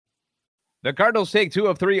The Cardinals take 2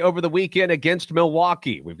 of 3 over the weekend against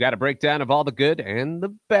Milwaukee. We've got a breakdown of all the good and the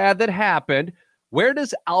bad that happened. Where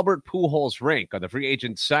does Albert Pujols rank on the free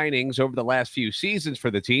agent signings over the last few seasons for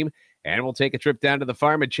the team? And we'll take a trip down to the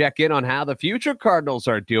farm and check in on how the future Cardinals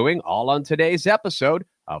are doing, all on today's episode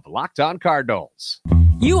of Locked On Cardinals.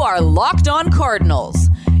 You are Locked On Cardinals,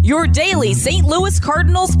 your daily St. Louis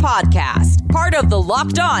Cardinals podcast, part of the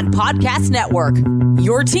Locked On Podcast Network,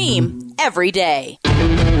 your team every day.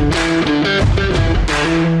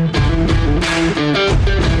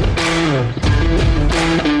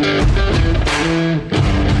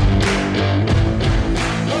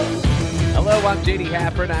 Hello, I'm JD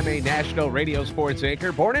Hafford. I'm a national radio sports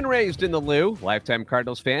anchor, born and raised in the Lou, lifetime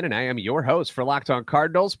Cardinals fan, and I am your host for Locked On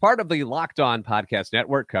Cardinals, part of the Locked On Podcast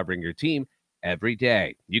Network, covering your team every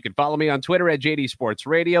day. You can follow me on Twitter at JD Sports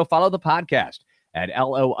Radio. Follow the podcast at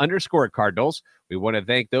LO_Cardinals. We want to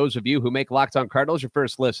thank those of you who make Locked On Cardinals your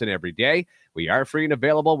first listen every day. We are free and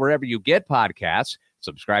available wherever you get podcasts.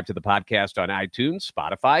 Subscribe to the podcast on iTunes,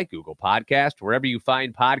 Spotify, Google Podcast, wherever you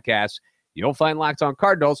find podcasts. You'll find Locked On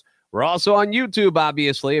Cardinals. We're also on YouTube,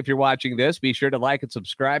 obviously. If you're watching this, be sure to like and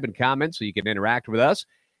subscribe and comment so you can interact with us.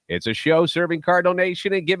 It's a show serving Cardinal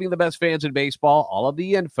Nation and giving the best fans in baseball all of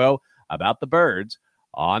the info about the birds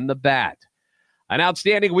on the bat. An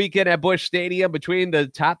outstanding weekend at Busch Stadium between the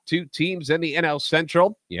top two teams in the NL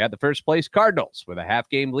Central. You had the first-place Cardinals with a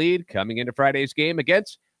half-game lead coming into Friday's game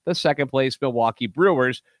against the second-place Milwaukee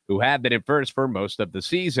Brewers, who have been in first for most of the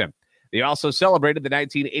season. They also celebrated the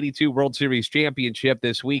 1982 World Series championship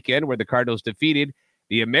this weekend, where the Cardinals defeated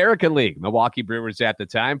the American League Milwaukee Brewers at the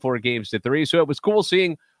time, 4-3. So it was cool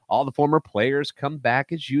seeing all the former players come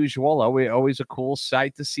back as usual. Always a cool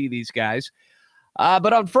sight to see these guys.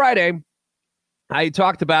 But on Friday, I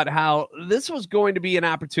talked about how this was going to be an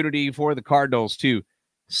opportunity for the Cardinals to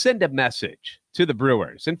send a message to the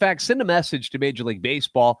Brewers. In fact, send a message to Major League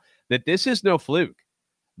Baseball that this is no fluke.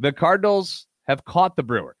 The Cardinals have caught the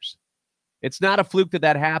Brewers. It's not a fluke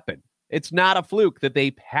that happened. It's not a fluke that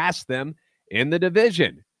they passed them in the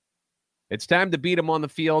division. It's time to beat them on the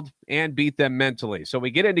field and beat them mentally. So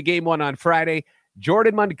we get into game one on Friday.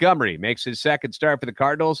 Jordan Montgomery makes his second start for the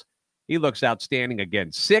Cardinals. He looks outstanding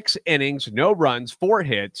again. 6 innings, no runs, 4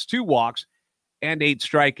 hits, 2 walks, and 8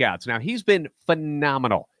 strikeouts. Now, he's been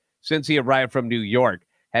phenomenal since he arrived from New York.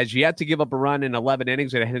 Has yet to give up a run in 11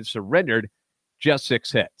 innings and has surrendered just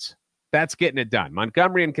 6 hits. That's getting it done.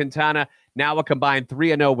 Montgomery and Quintana now a combined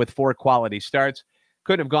 3-0 with 4 quality starts.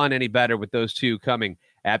 Couldn't have gone any better with those two coming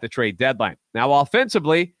at the trade deadline. Now,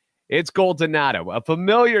 offensively, it's Gold Donato, a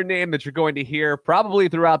familiar name that you're going to hear probably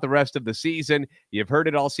throughout the rest of the season. You've heard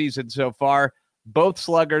it all season so far. Both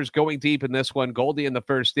sluggers going deep in this one. Goldie in the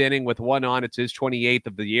first inning with 1 on. It's his 28th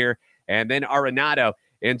of the year. And then Arenado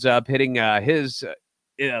ends up hitting his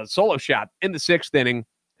solo shot in the 6th inning,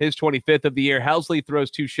 his 25th of the year. Helsley throws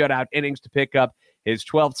 2 shutout innings to pick up his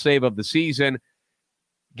 12th save of the season.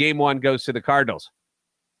 Game 1 goes to the Cardinals.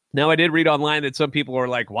 Now, I did read online that some people were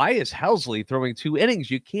like, why is Helsley throwing 2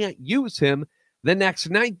 innings? You can't use him the next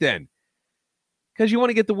night then. Because you want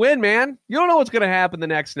to get the win, man. You don't know what's going to happen the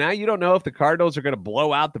next night. You don't know if the Cardinals are going to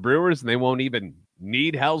blow out the Brewers and they won't even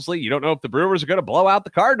need Helsley. You don't know if the Brewers are going to blow out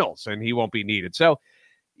the Cardinals and he won't be needed. So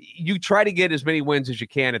you try to get as many wins as you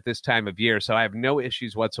can at this time of year. So I have no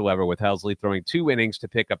issues whatsoever with Helsley throwing 2 innings to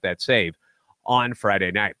pick up that save on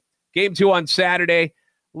Friday night. Game 2 on Saturday,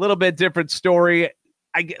 a little bit different story.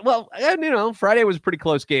 Friday was a pretty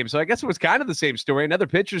close game, so I guess it was kind of the same story. Another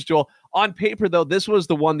pitcher's duel. On paper, though, this was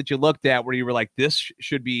the one that you looked at where you were like, this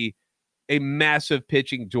should be a massive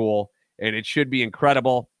pitching duel, and it should be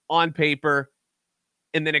incredible on paper.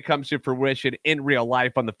 And then it comes to fruition in real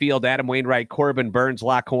life on the field. Adam Wainwright, Corbin Burnes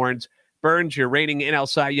lock horns. Burnes, your reigning NL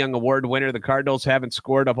Cy Young Award winner. The Cardinals haven't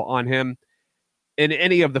scored up on him in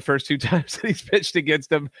any of the first 2 times that he's pitched against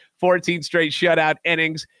them. 14 straight shutout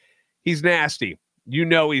innings. He's nasty. You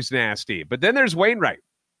know he's nasty. But then there's Wainwright,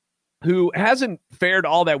 who hasn't fared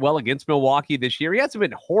all that well against Milwaukee this year. He hasn't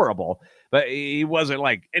been horrible, but he wasn't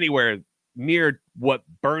like anywhere near what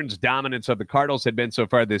Burnes' dominance of the Cardinals had been so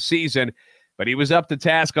far this season. But he was up to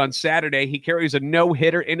task on Saturday. He carries a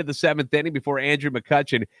no-hitter into the 7th inning before Andrew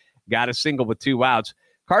McCutchen got a single with 2 outs.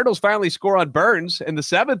 Cardinals finally score on Burnes in the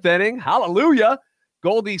 7th inning. Hallelujah.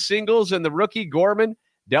 Goldie singles, and the rookie Gorman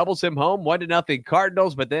doubles him home, 1-0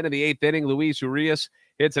 Cardinals. But then in the 8th inning, Luis Urias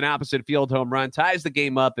hits an opposite field home run, ties the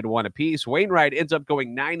game up at 1 apiece. Wainwright ends up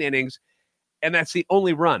going 9 innings, and that's the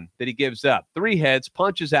only run that he gives up. 3 hits,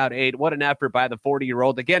 punches out 8. What an effort by the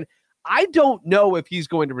 40-year-old. Again, I don't know if he's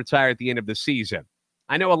going to retire at the end of the season.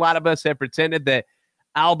 I know a lot of us have pretended that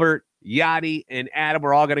Albert, Yadi, and Adam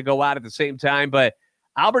were all going to go out at the same time, but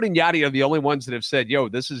Albert and Yadi are the only ones that have said, yo,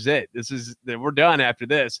 this is it. We're done after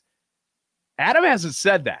this. Adam hasn't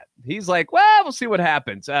said that. He's like, well, we'll see what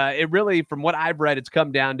happens. It really, from what I've read, it's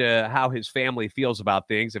come down to how his family feels about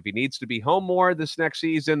things. If he needs to be home more this next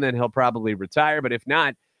season, then he'll probably retire. But if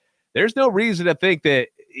not, there's no reason to think that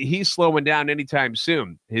he's slowing down anytime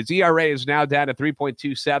soon. His ERA is now down to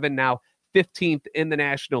 3.27, now 15th in the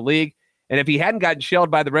National League. And if he hadn't gotten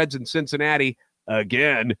shelled by the Reds in Cincinnati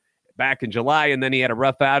again back in July, and then he had a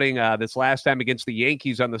rough outing this last time against the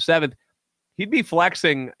Yankees on the 7th, he'd be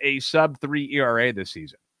flexing a sub-3 ERA this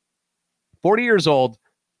season. 40 years old,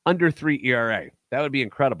 under 3 ERA. That would be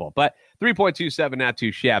incredible. But 3.27, not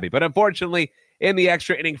too shabby. But unfortunately, in the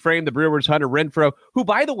extra inning frame, the Brewers' Hunter Renfroe, who,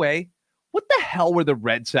 by the way, what the hell were the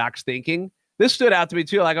Red Sox thinking? This stood out to me,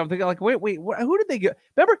 too. I'm thinking, wait, who did they get?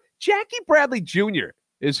 Remember, Jackie Bradley Jr.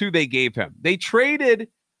 is who they gave him. They traded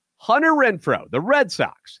Hunter Renfroe, the Red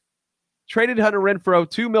Sox, traded Hunter Renfroe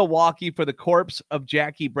to Milwaukee for the corpse of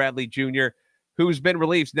Jackie Bradley Jr., who's been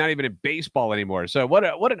released, not even in baseball anymore. So what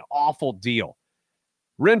an awful deal.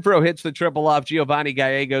 Renfroe hits the triple off Giovanni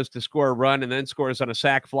Gallegos to score a run and then scores on a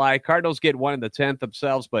sac fly. Cardinals get one in the 10th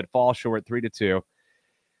themselves, but fall short 3-2.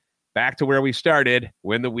 Back to where we started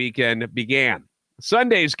when the weekend began.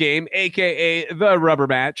 Sunday's game, a.k.a. the rubber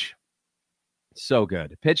match. So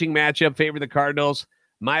good. Pitching matchup favored the Cardinals.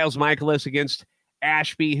 Miles Mikolas against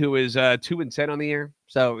Ashby, who is 2-10 on the year.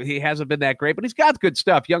 So he hasn't been that great, but he's got good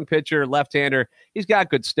stuff. Young pitcher, left-hander. He's got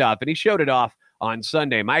good stuff, and he showed it off on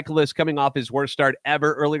Sunday. Mikolas, coming off his worst start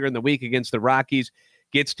ever earlier in the week against the Rockies,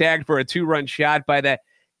 gets tagged for a 2-run shot by that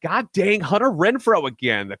god dang Hunter Renfroe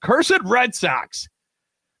again. The cursed Red Sox.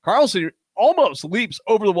 Carlson almost leaps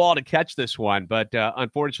over the wall to catch this one, but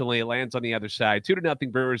unfortunately it lands on the other side.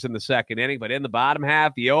 2-0 Brewers in the second inning, but in the bottom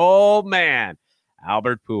half, the old man,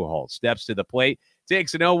 Albert Pujols, steps to the plate,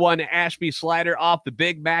 takes an 0-1 Ashby slider off the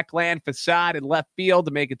Big Mac Land facade in left field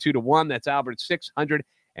to make it 2-1. That's Albert's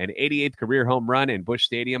 688th career home run, and Busch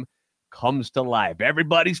Stadium comes to life.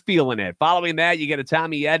 Everybody's feeling it. Following that, you get a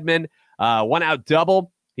Tommy Edman one-out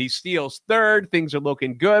double. He steals third. Things are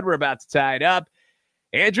looking good. We're about to tie it up.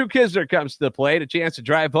 Andrew Knizner comes to the plate, a chance to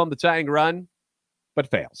drive home the tying run,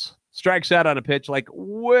 but fails. Strikes out on a pitch like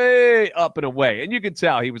way up and away. And you can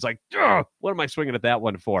tell he was like, what am I swinging at that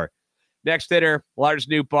one for? Next hitter, Lars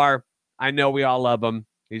Nootbaar. I know we all love him.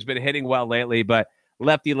 He's been hitting well lately, but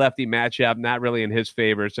lefty-lefty matchup, not really in his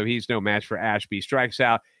favor, so he's no match for Ashby. Strikes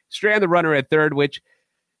out, strand the runner at third, which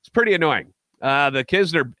is pretty annoying. The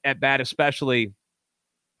Knizner at bat, especially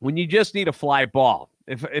when you just need a fly ball.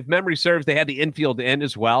 If memory serves, they had the infield in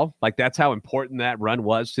as well. Like, that's how important that run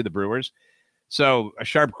was to the Brewers. So a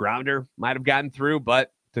sharp grounder might have gotten through,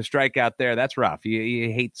 but to strike out there, that's rough.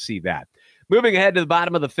 You hate to see that. Moving ahead to the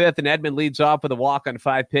bottom of the fifth, and Edman leads off with a walk on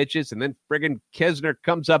 5 pitches, and then friggin' Knizner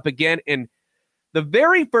comes up again, and the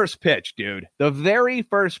very first pitch, dude,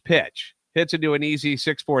 hits into an easy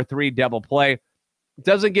 6-4-3 double play.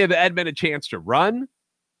 Doesn't give Edman a chance to run,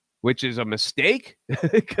 which is a mistake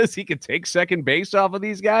because he could take second base off of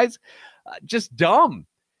these guys. Just dumb.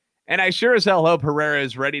 And I sure as hell hope Herrera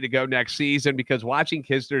is ready to go next season, because watching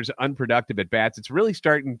Knizner's unproductive at bats, it's really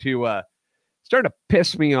starting to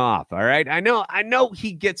piss me off. All right. I know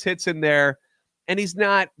he gets hits in there and he's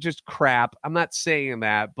not just crap. I'm not saying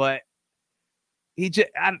that, but he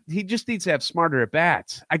just needs to have smarter at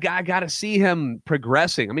bats. I got to see him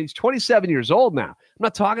progressing. I mean, he's 27 years old now. I'm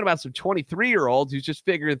not talking about some 23-year-olds who's just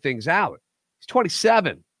figuring things out. He's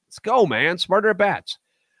 27. Let's go, man. Smarter at bats.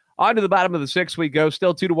 On to the bottom of the sixth we go.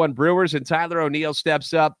 Still 2-1 Brewers, and Tyler O'Neill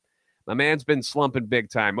steps up. My man's been slumping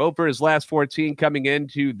big time. Over his last 14 coming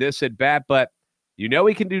into this at bat, but you know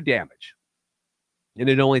he can do damage. And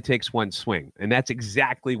it only takes one swing. And that's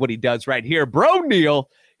exactly what he does right here. Bro Neal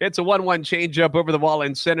hits a 1-1 changeup over the wall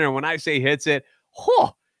in center. And when I say hits it,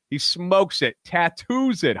 he smokes it,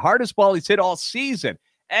 tattoos it. Hardest ball he's hit all season.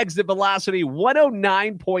 Exit velocity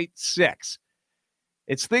 109.6.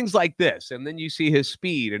 It's things like this. And then you see his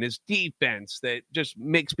speed and his defense that just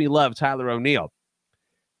makes me love Tyler O'Neill.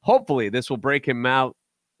 Hopefully this will break him out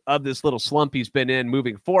of this little slump he's been in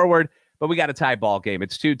moving forward. But we got a tie ball game.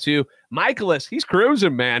 It's 2-2. Mikolas, he's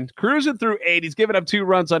cruising, man. Cruising through 8. He's given up 2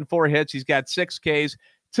 runs on 4 hits. He's got 6 Ks.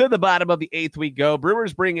 To the bottom of the 8th we go.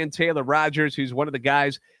 Brewers bring in Taylor Rogers, who's one of the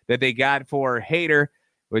guys that they got for Hader,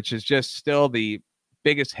 which is just still the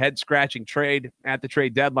biggest head-scratching trade at the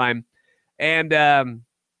trade deadline. And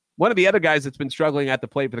one of the other guys that's been struggling at the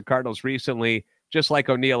plate for the Cardinals recently, just like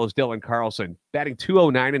O'Neill, is Dylan Carlson. Batting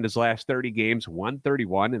 .209 in his last 30 games,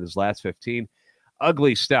 .131 in his last 15.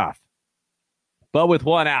 Ugly stuff. But with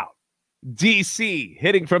one out, DC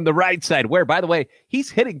hitting from the right side, where, by the way, he's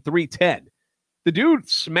hitting .310. The dude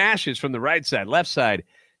smashes from the right side, left side,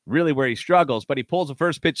 really where he struggles, but he pulls a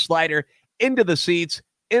first pitch slider into the seats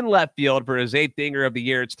in left field for his 8th dinger of the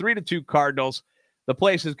year. It's 3-2 Cardinals. The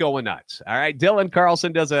place is going nuts. All right. Dylan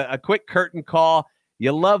Carlson does a quick curtain call.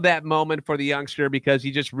 You love that moment for the youngster because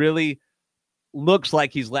he just really looks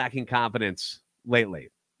like he's lacking confidence lately.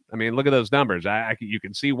 I mean, look at those numbers. You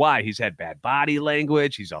can see why. He's had bad body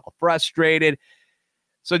language. He's all frustrated.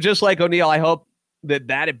 So just like O'Neill, I hope that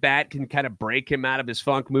at-bat can kind of break him out of his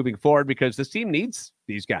funk moving forward because this team needs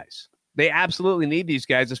these guys. They absolutely need these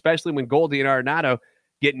guys, especially when Goldie and Arenado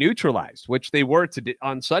get neutralized, which they were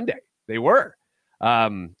on Sunday. They were.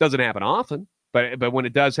 Doesn't happen often, but when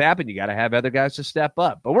it does happen, you got to have other guys to step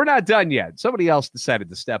up. But we're not done yet. Somebody else decided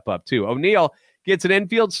to step up too. O'Neill gets an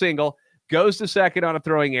infield single, goes to second on a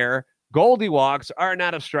throwing error. Goldie walks,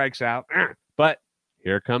 Arenado strikes out. But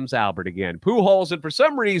here comes Albert again. Pujols, and for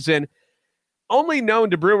some reason, only known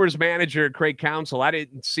to Brewers manager Craig Counsell. I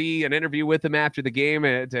didn't see an interview with him after the game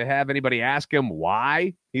to have anybody ask him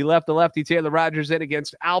why he left the lefty Taylor Rogers in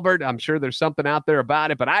against Albert. I'm sure there's something out there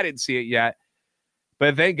about it, but I didn't see it yet.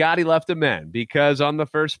 But thank God he left him in because on the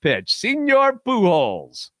first pitch, Senor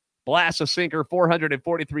Pujols blasts a sinker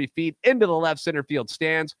 443 feet into the left center field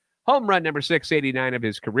stands. Home run number 689 of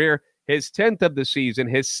his career, his 10th of the season,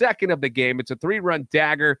 his 2nd of the game. It's a 3-run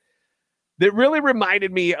dagger that really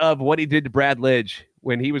reminded me of what he did to Brad Lidge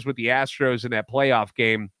when he was with the Astros in that playoff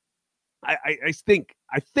game. I think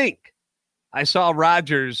I saw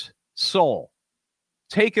Rogers' soul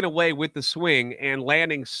taken away with the swing and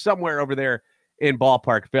landing somewhere over there in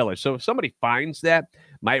Ballpark Village. So if somebody finds that,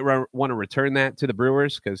 might want to return that to the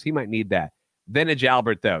Brewers because he might need that. Vintage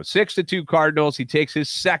Albert, though. 6-2 Cardinals. He takes his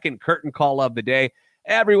 2nd curtain call of the day.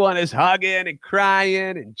 Everyone is hugging and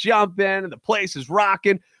crying and jumping, and the place is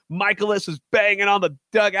rocking. Michaelis is banging on the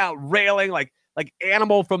dugout railing like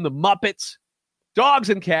Animal from the Muppets. Dogs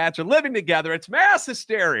and cats are living together. It's mass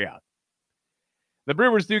hysteria. The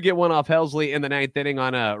Brewers do get one off Helsley in the 9th inning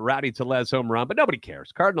on a Rowdy Tellez home run, but nobody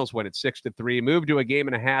cares. Cardinals win at 6-3, move to a game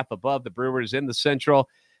and a half above the Brewers in the Central.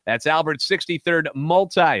 That's Albert's 63rd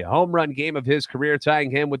multi-home run game of his career,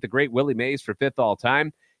 tying him with the great Willie Mays for 5th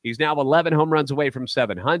all-time. He's now 11 home runs away from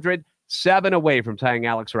 700, 7 away from tying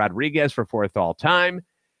Alex Rodriguez for 4th all-time.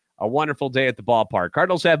 A wonderful day at the ballpark.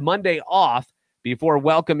 Cardinals have Monday off before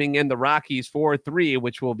welcoming in the Rockies 4-3,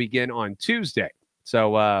 which will begin on Tuesday.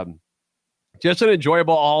 So just an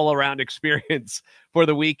enjoyable all-around experience for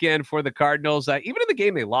the weekend for the Cardinals. Even in the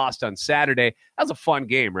game they lost on Saturday, that was a fun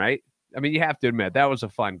game, right? I mean, you have to admit, that was a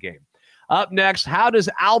fun game. Up next, how does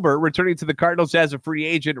Albert, returning to the Cardinals as a free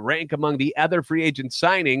agent, rank among the other free agent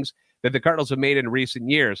signings that the Cardinals have made in recent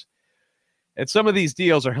years? And some of these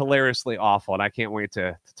deals are hilariously awful, and I can't wait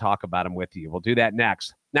to talk about them with you. We'll do that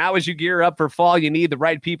next. Now, as you gear up for fall, you need the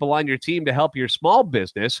right people on your team to help your small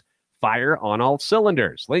business fire on all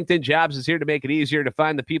cylinders. LinkedIn Jobs is here to make it easier to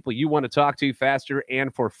find the people you want to talk to faster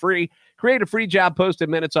and for free. Create a free job post in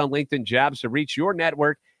minutes on LinkedIn Jobs to reach your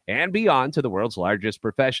network and beyond to the world's largest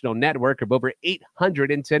professional network of over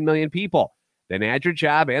 810 million people. Then add your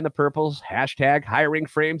job and the Purple's hashtag hiring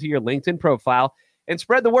frame to your LinkedIn profile and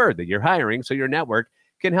spread the word that you're hiring so your network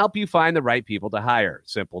can help you find the right people to hire.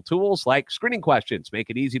 Simple tools like screening questions make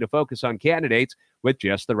it easy to focus on candidates with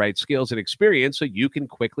just the right skills and experience so you can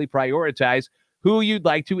quickly prioritize who you'd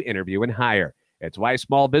like to interview and hire. It's why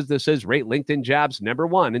small businesses rate LinkedIn Jobs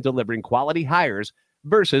 #1 in delivering quality hires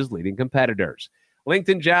versus leading competitors.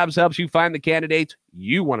 LinkedIn Jobs helps you find the candidates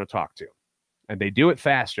you want to talk to, and they do it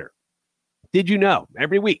faster. Did you know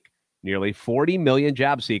every week, nearly 40 million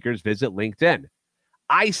job seekers visit LinkedIn?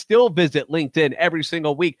 I still visit LinkedIn every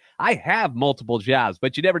single week. I have multiple jobs,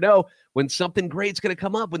 but you never know when something great's going to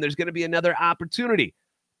come up, when there's going to be another opportunity.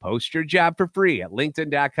 Post your job for free at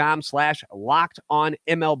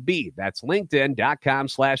linkedin.com/lockedonmlb. That's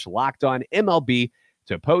linkedin.com/lockedonmlb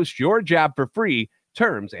to post your job for free.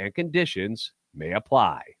 Terms and conditions may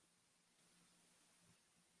apply.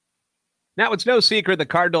 Now, it's no secret the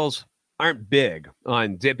Cardinals aren't big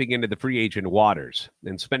on dipping into the free agent waters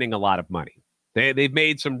and spending a lot of money. They've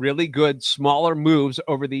made some really good smaller moves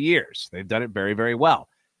over the years. They've done it very, very well.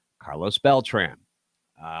 Carlos Beltran,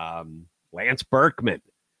 Lance Berkman,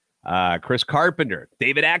 Chris Carpenter,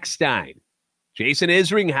 David Eckstein, Jason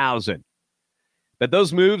Isringhausen. But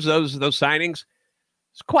those moves, those signings,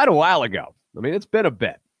 it's quite a while ago. I mean, it's been a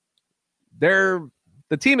bit. The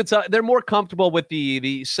team itself, they're more comfortable with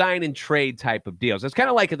the sign and trade type of deals. It's kind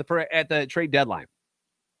of like at the trade deadline.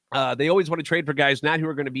 They always want to trade for guys not who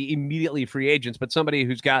are going to be immediately free agents, but somebody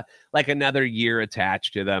who's got like another year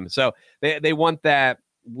attached to them. So they want that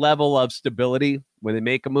level of stability when they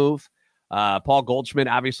make a move. Paul Goldschmidt,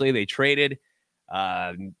 obviously, they traded.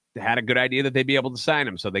 Had a good idea that they'd be able to sign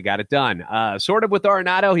him, so they got it done. Sort of with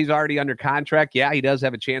Arenado, he's already under contract. Yeah, he does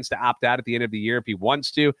have a chance to opt out at the end of the year if he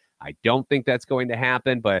wants to. I don't think that's going to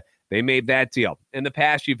happen, but they made that deal. In the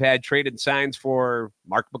past, you've had traded signs for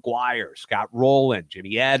Mark McGwire, Scott Rowland,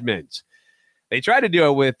 Jimmy Edmonds. They tried to do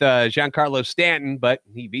it with Giancarlo Stanton, but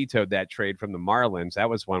he vetoed that trade from the Marlins. That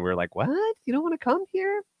was one we were like, what? You don't want to come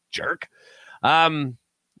here? Jerk.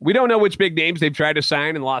 We don't know which big names they've tried to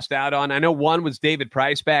sign and lost out on. I know one was David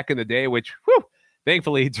Price back in the day, which,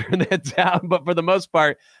 thankfully he turned that down. But for the most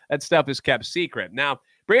part, that stuff is kept secret. Now,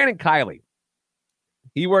 Brandon Kiley,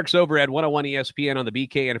 he works over at 101 ESPN on the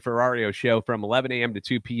BK and Ferrario show from 11 a.m. to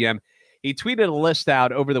 2 p.m. He tweeted a list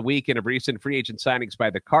out over the weekend of recent free agent signings by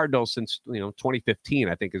the Cardinals since 2015,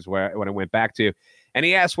 I think is when I went back to. And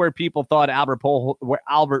he asked where people thought Albert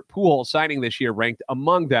Pujols signing this year ranked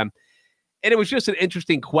among them. And it was just an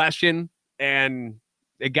interesting question, and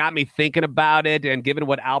it got me thinking about it. And given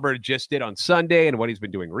what Albert just did on Sunday and what he's been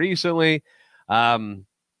doing recently,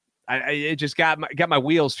 it just got my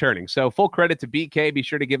wheels turning. So full credit to BK. Be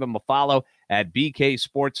sure to give him a follow at BK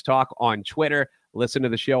Sports Talk on Twitter. Listen to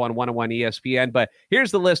the show on 101 ESPN. But here's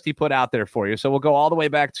the list he put out there for you. So we'll go all the way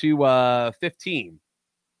back to 15.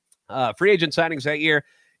 Free agent signings that year.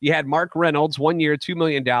 You had Mark Reynolds, 1 year, $2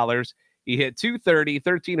 million. He hit 230,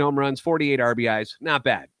 13 home runs, 48 RBIs. Not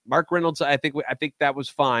bad. Mark Reynolds, I think that was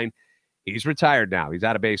fine. He's retired now. He's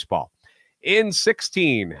out of baseball. In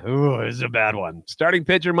 16, this is a bad one. Starting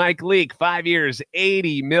pitcher Mike Leake, 5 years,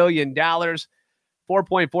 $80 million,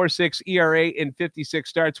 4.46 ERA in 56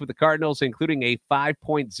 starts with the Cardinals, including a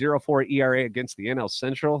 5.04 ERA against the NL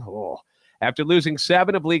Central. After losing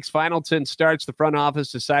 7 of Leake's final 10 starts, the front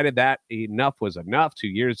office decided that enough was enough. 2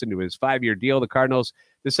 years into his 5-year deal, the Cardinals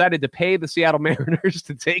decided to pay the Seattle Mariners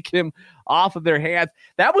to take him off of their hands.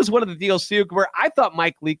 That was one of the deals, too, where I thought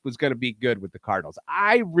Mike Leake was going to be good with the Cardinals.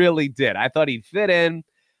 I really did. I thought he'd fit in.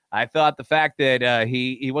 I thought the fact that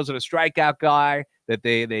he wasn't a strikeout guy, that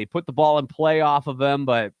they put the ball in play off of him,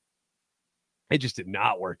 but it just did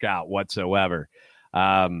not work out whatsoever.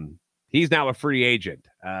 He's now a free agent.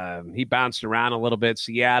 He bounced around a little bit,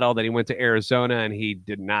 Seattle, then he went to Arizona, and he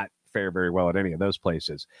did not fare very well at any of those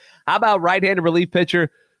places. How about right-handed relief pitcher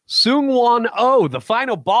Seung-Won Oh, the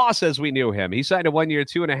final boss as we knew him? He signed a 1 year,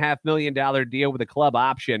 $2.5 million deal with a club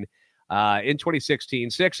option in 2016.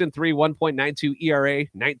 6-3, 1.92 ERA,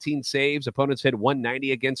 19 saves. Opponents hit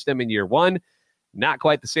 190 against him in year 1. Not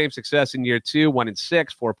quite the same success in year 2. 1-6,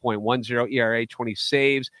 4.10 ERA, 20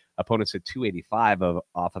 saves. Opponents hit 285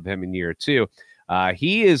 off of him in year 2.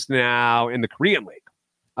 He is now in the Korean League.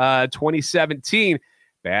 2017,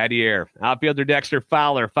 bad year. Outfielder Dexter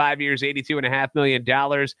Fowler, 5 years, $82.5 million.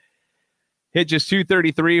 Hit just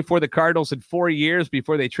 233 for the Cardinals in 4 years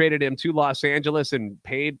before they traded him to Los Angeles and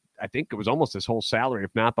paid, I think it was almost his whole salary,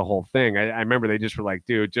 if not the whole thing. I remember they just were like,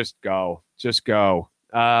 dude, just go.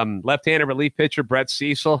 Left-handed relief pitcher Brett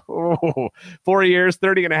Cecil, 4 years,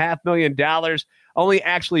 $30.5 million. Only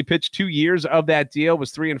actually pitched 2 years of that deal,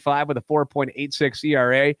 was 3-5 with a 4.86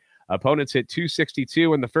 ERA. Opponents hit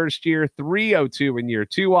 262 in the first year, 302 in year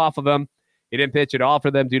 2 off of him. He didn't pitch at all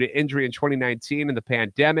for them due to injury in 2019 and the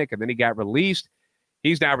pandemic, and then he got released.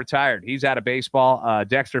 He's now retired. He's out of baseball.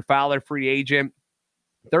 Dexter Fowler, free agent,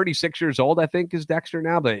 36 years old, I think, is Dexter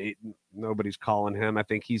now, but nobody's calling him. I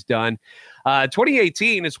think he's done.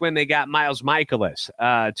 2018 is when they got Miles Mikolas.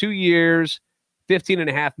 2 years,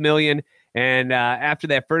 $15.5 million. And after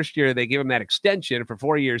that first year, they gave him that extension for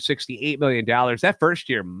 4 years, $68 million. That first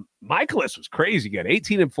year, Mikolas was crazy good.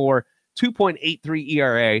 18-4, 2.83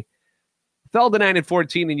 ERA. Fell to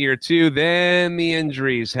 9-14 in year 2. Then the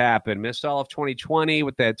injuries happened. Missed all of 2020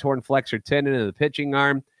 with that torn flexor tendon in the pitching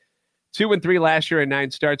arm. 2-3 last year in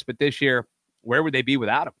 9 starts, but this year, where would they be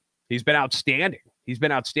without him? He's been outstanding.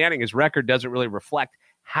 His record doesn't really reflect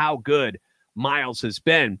how good Miles has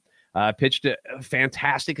been. Pitched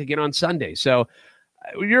fantastic again on Sunday. So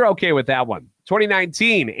you're okay with that one.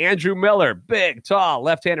 2019, Andrew Miller, big, tall,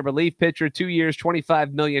 left-handed relief pitcher, 2 years,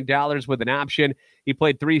 $25 million with an option. He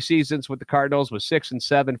played 3 seasons with the Cardinals with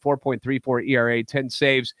 6-7, 4.34 ERA, 10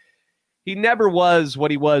 saves. He never was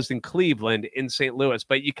what he was in Cleveland in St. Louis,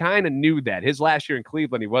 but you kind of knew that. His last year in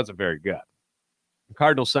Cleveland, he wasn't very good. The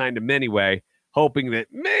Cardinals signed him anyway, hoping that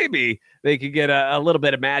maybe they could get a little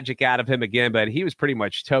bit of magic out of him again, but he was pretty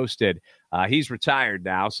much toasted. He's retired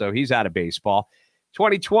now, so he's out of baseball.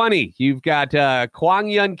 2020, you've got Kwang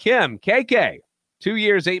Yun Kim, KK, 2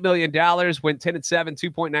 years, $8 million, went 10-7,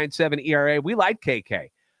 2.97 ERA. We like KK.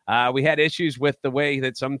 We had issues with the way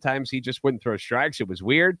that sometimes he just wouldn't throw strikes. It was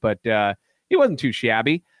weird, but he wasn't too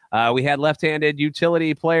shabby. We had left-handed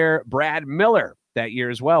utility player Brad Miller, that year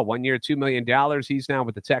as well. 1 year, $2 million. He's now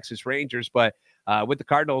with the Texas Rangers, but with the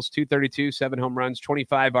Cardinals, 232, 7 home runs,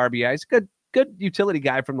 25 RBIs. Good utility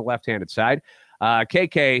guy from the left-handed side.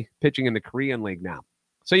 KK pitching in the Korean League now.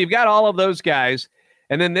 So you've got all of those guys.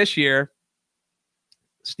 And then this year,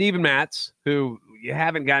 Steven Matz, who you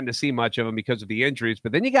haven't gotten to see much of him because of the injuries,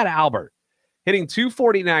 but then you got Albert hitting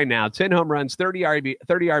 249 now, 10 home runs, 30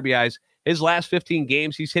 RBIs. His last 15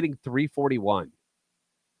 games, he's hitting 341.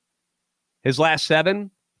 His last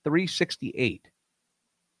 7, 368.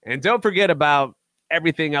 And don't forget about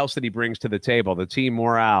everything else that he brings to the table, the team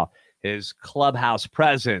morale, his clubhouse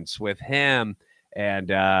presence with him and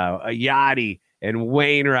Yachty and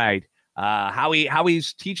Wainwright. How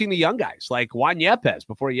he's teaching the young guys like Juan Yepes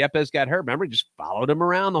before Yepes got hurt. Remember, he just followed him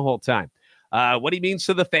around the whole time. What he means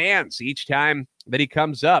to the fans each time that he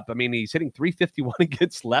comes up. I mean, he's hitting 351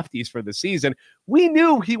 against lefties for the season. We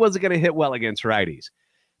knew he wasn't going to hit well against righties,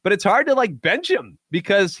 but it's hard to like bench him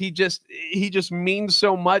because he just means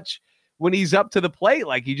so much when he's up to the plate.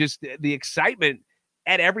 Like the excitement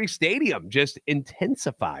at every stadium just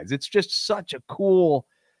intensifies. It's just such a cool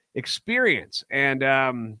experience. And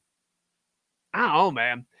I don't know,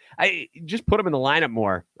 man. I just put him in the lineup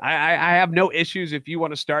more. I have no issues if you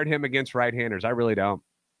want to start him against right-handers. I really don't.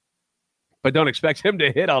 But don't expect him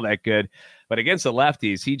to hit all that good. But against the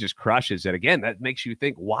lefties, he just crushes it. Again, that makes you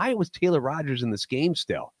think, why was Taylor Rogers in this game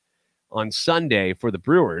still on Sunday for the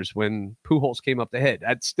Brewers when Pujols came up to hit?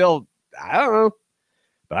 That's still, I don't know.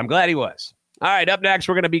 But I'm glad he was. All right, up next,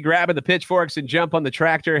 we're going to be grabbing the pitchforks and jump on the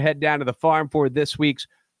tractor, head down to the farm for this week's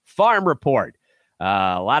Farm Report.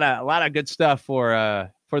 A lot of good stuff for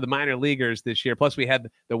the minor leaguers this year. Plus, we had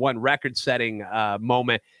the one record-setting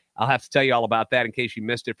moment. I'll have to tell you all about that in case you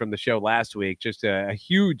missed it from the show last week. Just a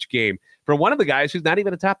huge game for one of the guys who's not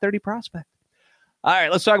even a top 30 prospect. All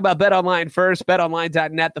right, let's talk about BetOnline first.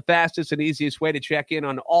 BetOnline.net, the fastest and easiest way to check in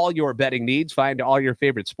on all your betting needs. Find all your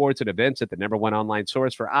favorite sports and events at the #1 online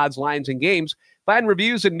source for odds, lines, and games. Find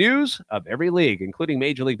reviews and news of every league, including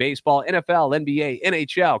Major League Baseball, NFL, NBA,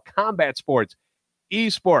 NHL, combat sports,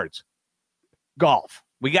 esports, golf.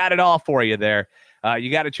 We got it all for you there.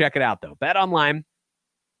 You got to check it out, though. BetOnline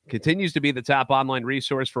continues to be the top online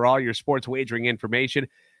resource for all your sports wagering information.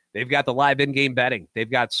 They've got the live in-game betting. They've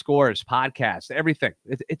got scores, podcasts, everything.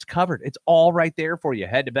 It's covered. It's all right there for you.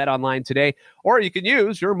 Head to BetOnline today, or you can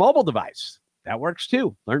use your mobile device. That works,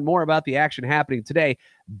 too. Learn more about the action happening today.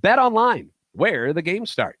 BetOnline, where the game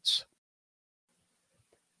starts.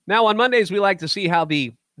 Now, on Mondays, we like to see how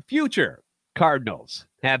the future Cardinals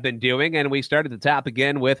have been doing, and we start at the top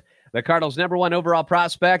again with the Cardinals' #1 overall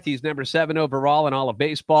prospect. He's #7 overall in all of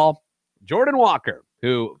baseball, Jordan Walker,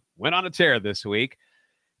 who went on a tear this week.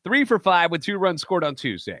 3 for 5 with 2 runs scored on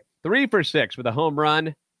Tuesday. 3 for 6 with a home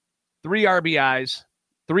run, 3 RBIs,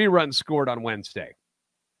 3 runs scored on Wednesday.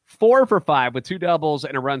 4 for 5 with 2 doubles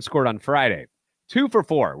and a run scored on Friday. 2 for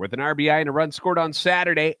 4 with an RBI and a run scored on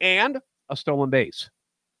Saturday and a stolen base.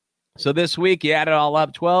 So this week, you add it all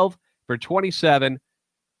up, 12 for 27,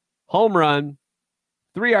 home run,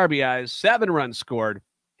 3 RBIs, 7 runs scored,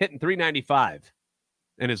 hitting .395.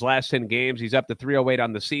 In his last 10 games, he's up to .308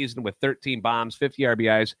 on the season with 13 bombs, 50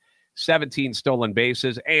 RBIs, 17 stolen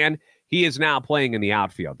bases, and he is now playing in the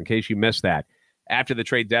outfield, in case you missed that. After the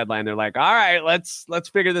trade deadline, they're like, all right, let's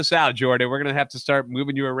figure this out, Jordan. We're going to have to start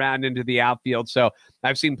moving you around into the outfield. So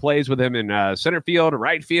I've seen plays with him in center field,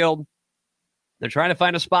 right field. They're trying to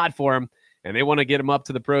find a spot for him, and they want to get him up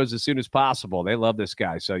to the pros as soon as possible. They love this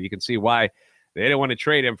guy, so you can see why they didn't want to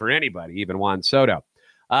trade him for anybody, even Juan Soto.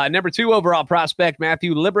 #2 overall prospect,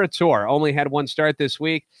 Matthew Liberatore, only had 1 start this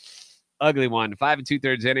week. Ugly one, 5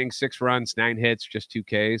 2/3 innings, 6 runs, 9 hits, just 2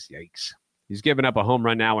 Ks. Yikes. He's given up a home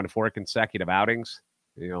run now in 4 consecutive outings.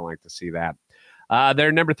 You don't like to see that.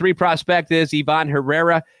 Their #3 prospect is Ivan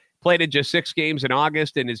Herrera. Played in just 6 games in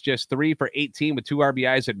August and is just 3 for 18 with 2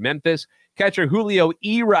 RBIs at Memphis. Catcher Julio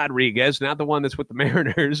E. Rodriguez, not the one that's with the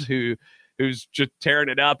Mariners, who's just tearing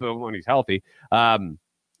it up when he's healthy.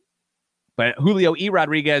 But Julio E.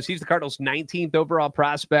 Rodriguez, he's the Cardinals' 19th overall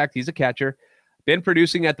prospect. He's a catcher. Been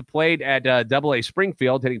producing at the plate at AA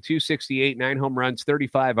Springfield, hitting .268, 9 home runs,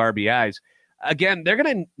 35 RBIs. Again, they're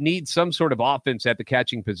going to need some sort of offense at the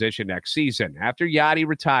catching position next season. After Yachty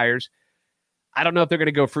retires, I don't know if they're going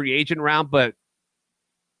to go free agent route, but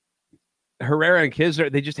Herrera and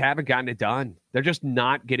Kisner, they just haven't gotten it done. They're just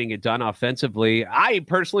not getting it done offensively. I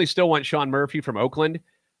personally still want Sean Murphy from Oakland.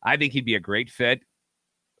 I think he'd be a great fit.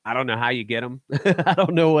 I don't know how you get him. I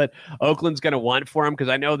don't know what Oakland's going to want for him because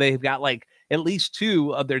I know they've got like at least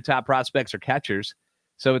 2 of their top prospects are catchers.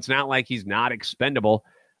 So it's not like he's not expendable.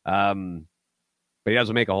 But he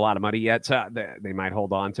doesn't make a whole lot of money yet. So they might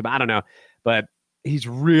hold on to him. I don't know. But He's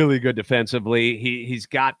really good defensively. He's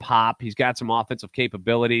got pop. He's got some offensive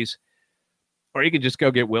capabilities. Or you could just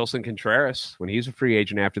go get Wilson Contreras when he's a free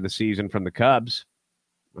agent after the season from the Cubs.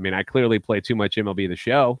 I mean, I clearly play too much MLB The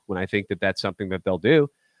Show when I think that that's something that they'll do.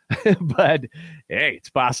 But, hey, it's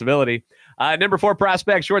a possibility. Number 4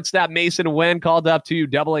 prospect, shortstop Mason Wynn, called up to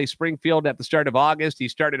AA Springfield at the start of August. He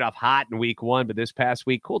started off hot in week 1, but this past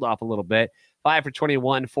week cooled off a little bit. 5 for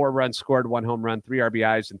 21, 4 runs scored, 1 home run, 3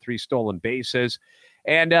 RBIs, and 3 stolen bases.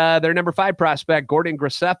 And their number 5 prospect, Gordon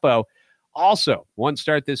Graceffo, also 1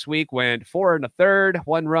 start this week, went 4 1/3,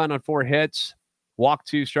 1 run on 4 hits, walked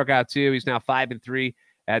 2, struck out 2. He's now 5-3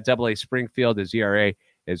 at AA Springfield. His ERA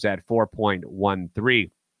is at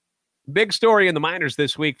 4.13. Big story in the minors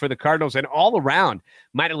this week for the Cardinals and all around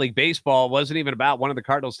minor league baseball. Wasn't even about one of the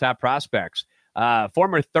Cardinals' top prospects.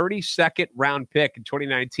 Former 32nd round pick in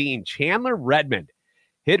 2019, Chandler Redmond,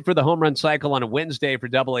 hit for the home run cycle on a Wednesday for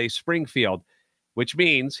AA Springfield, which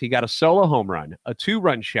means he got a solo home run, a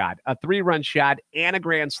 2-run shot, a 3-run shot, and a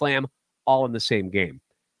grand slam all in the same game.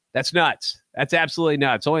 That's nuts. That's absolutely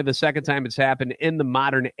nuts. Only the second time it's happened in the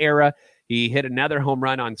modern era. He hit another home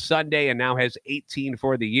run on Sunday and now has 18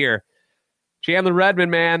 for the year. Chandler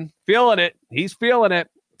Redmond, man, feeling it. He's feeling it.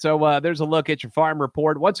 So there's a look at your farm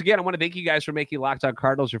report. Once again, I want to thank you guys for making Locked On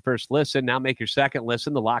Cardinals your first listen. Now make your second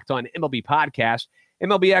listen, the Locked On MLB podcast.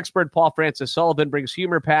 MLB expert Paul Francis Sullivan brings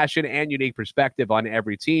humor, passion, and unique perspective on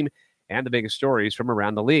every team and the biggest stories from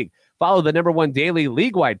around the league. Follow the number 1 daily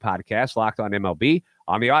league-wide podcast, Locked On MLB,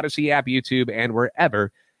 on the Odyssey app, YouTube, and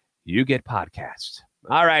wherever you get podcasts.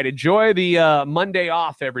 All right, enjoy the Monday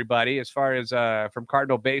off, everybody, as far as from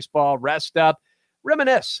Cardinal baseball. Rest up,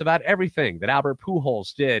 reminisce about everything that Albert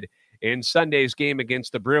Pujols did in Sunday's game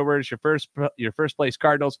against the Brewers. Your first place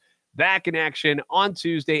Cardinals back in action on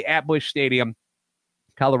Tuesday at Busch Stadium.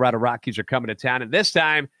 Colorado Rockies are coming to town, and this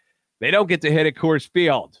time they don't get to hit at Coors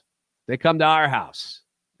Field. They come to our house,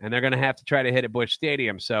 and they're going to have to try to hit at Busch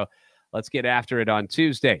Stadium. So let's get after it on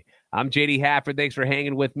Tuesday. I'm JD Hafford. Thanks for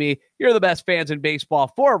hanging with me. You're the best fans in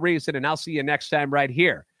baseball for a reason, and I'll see you next time right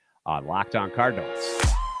here on Locked On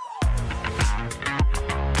Cardinals.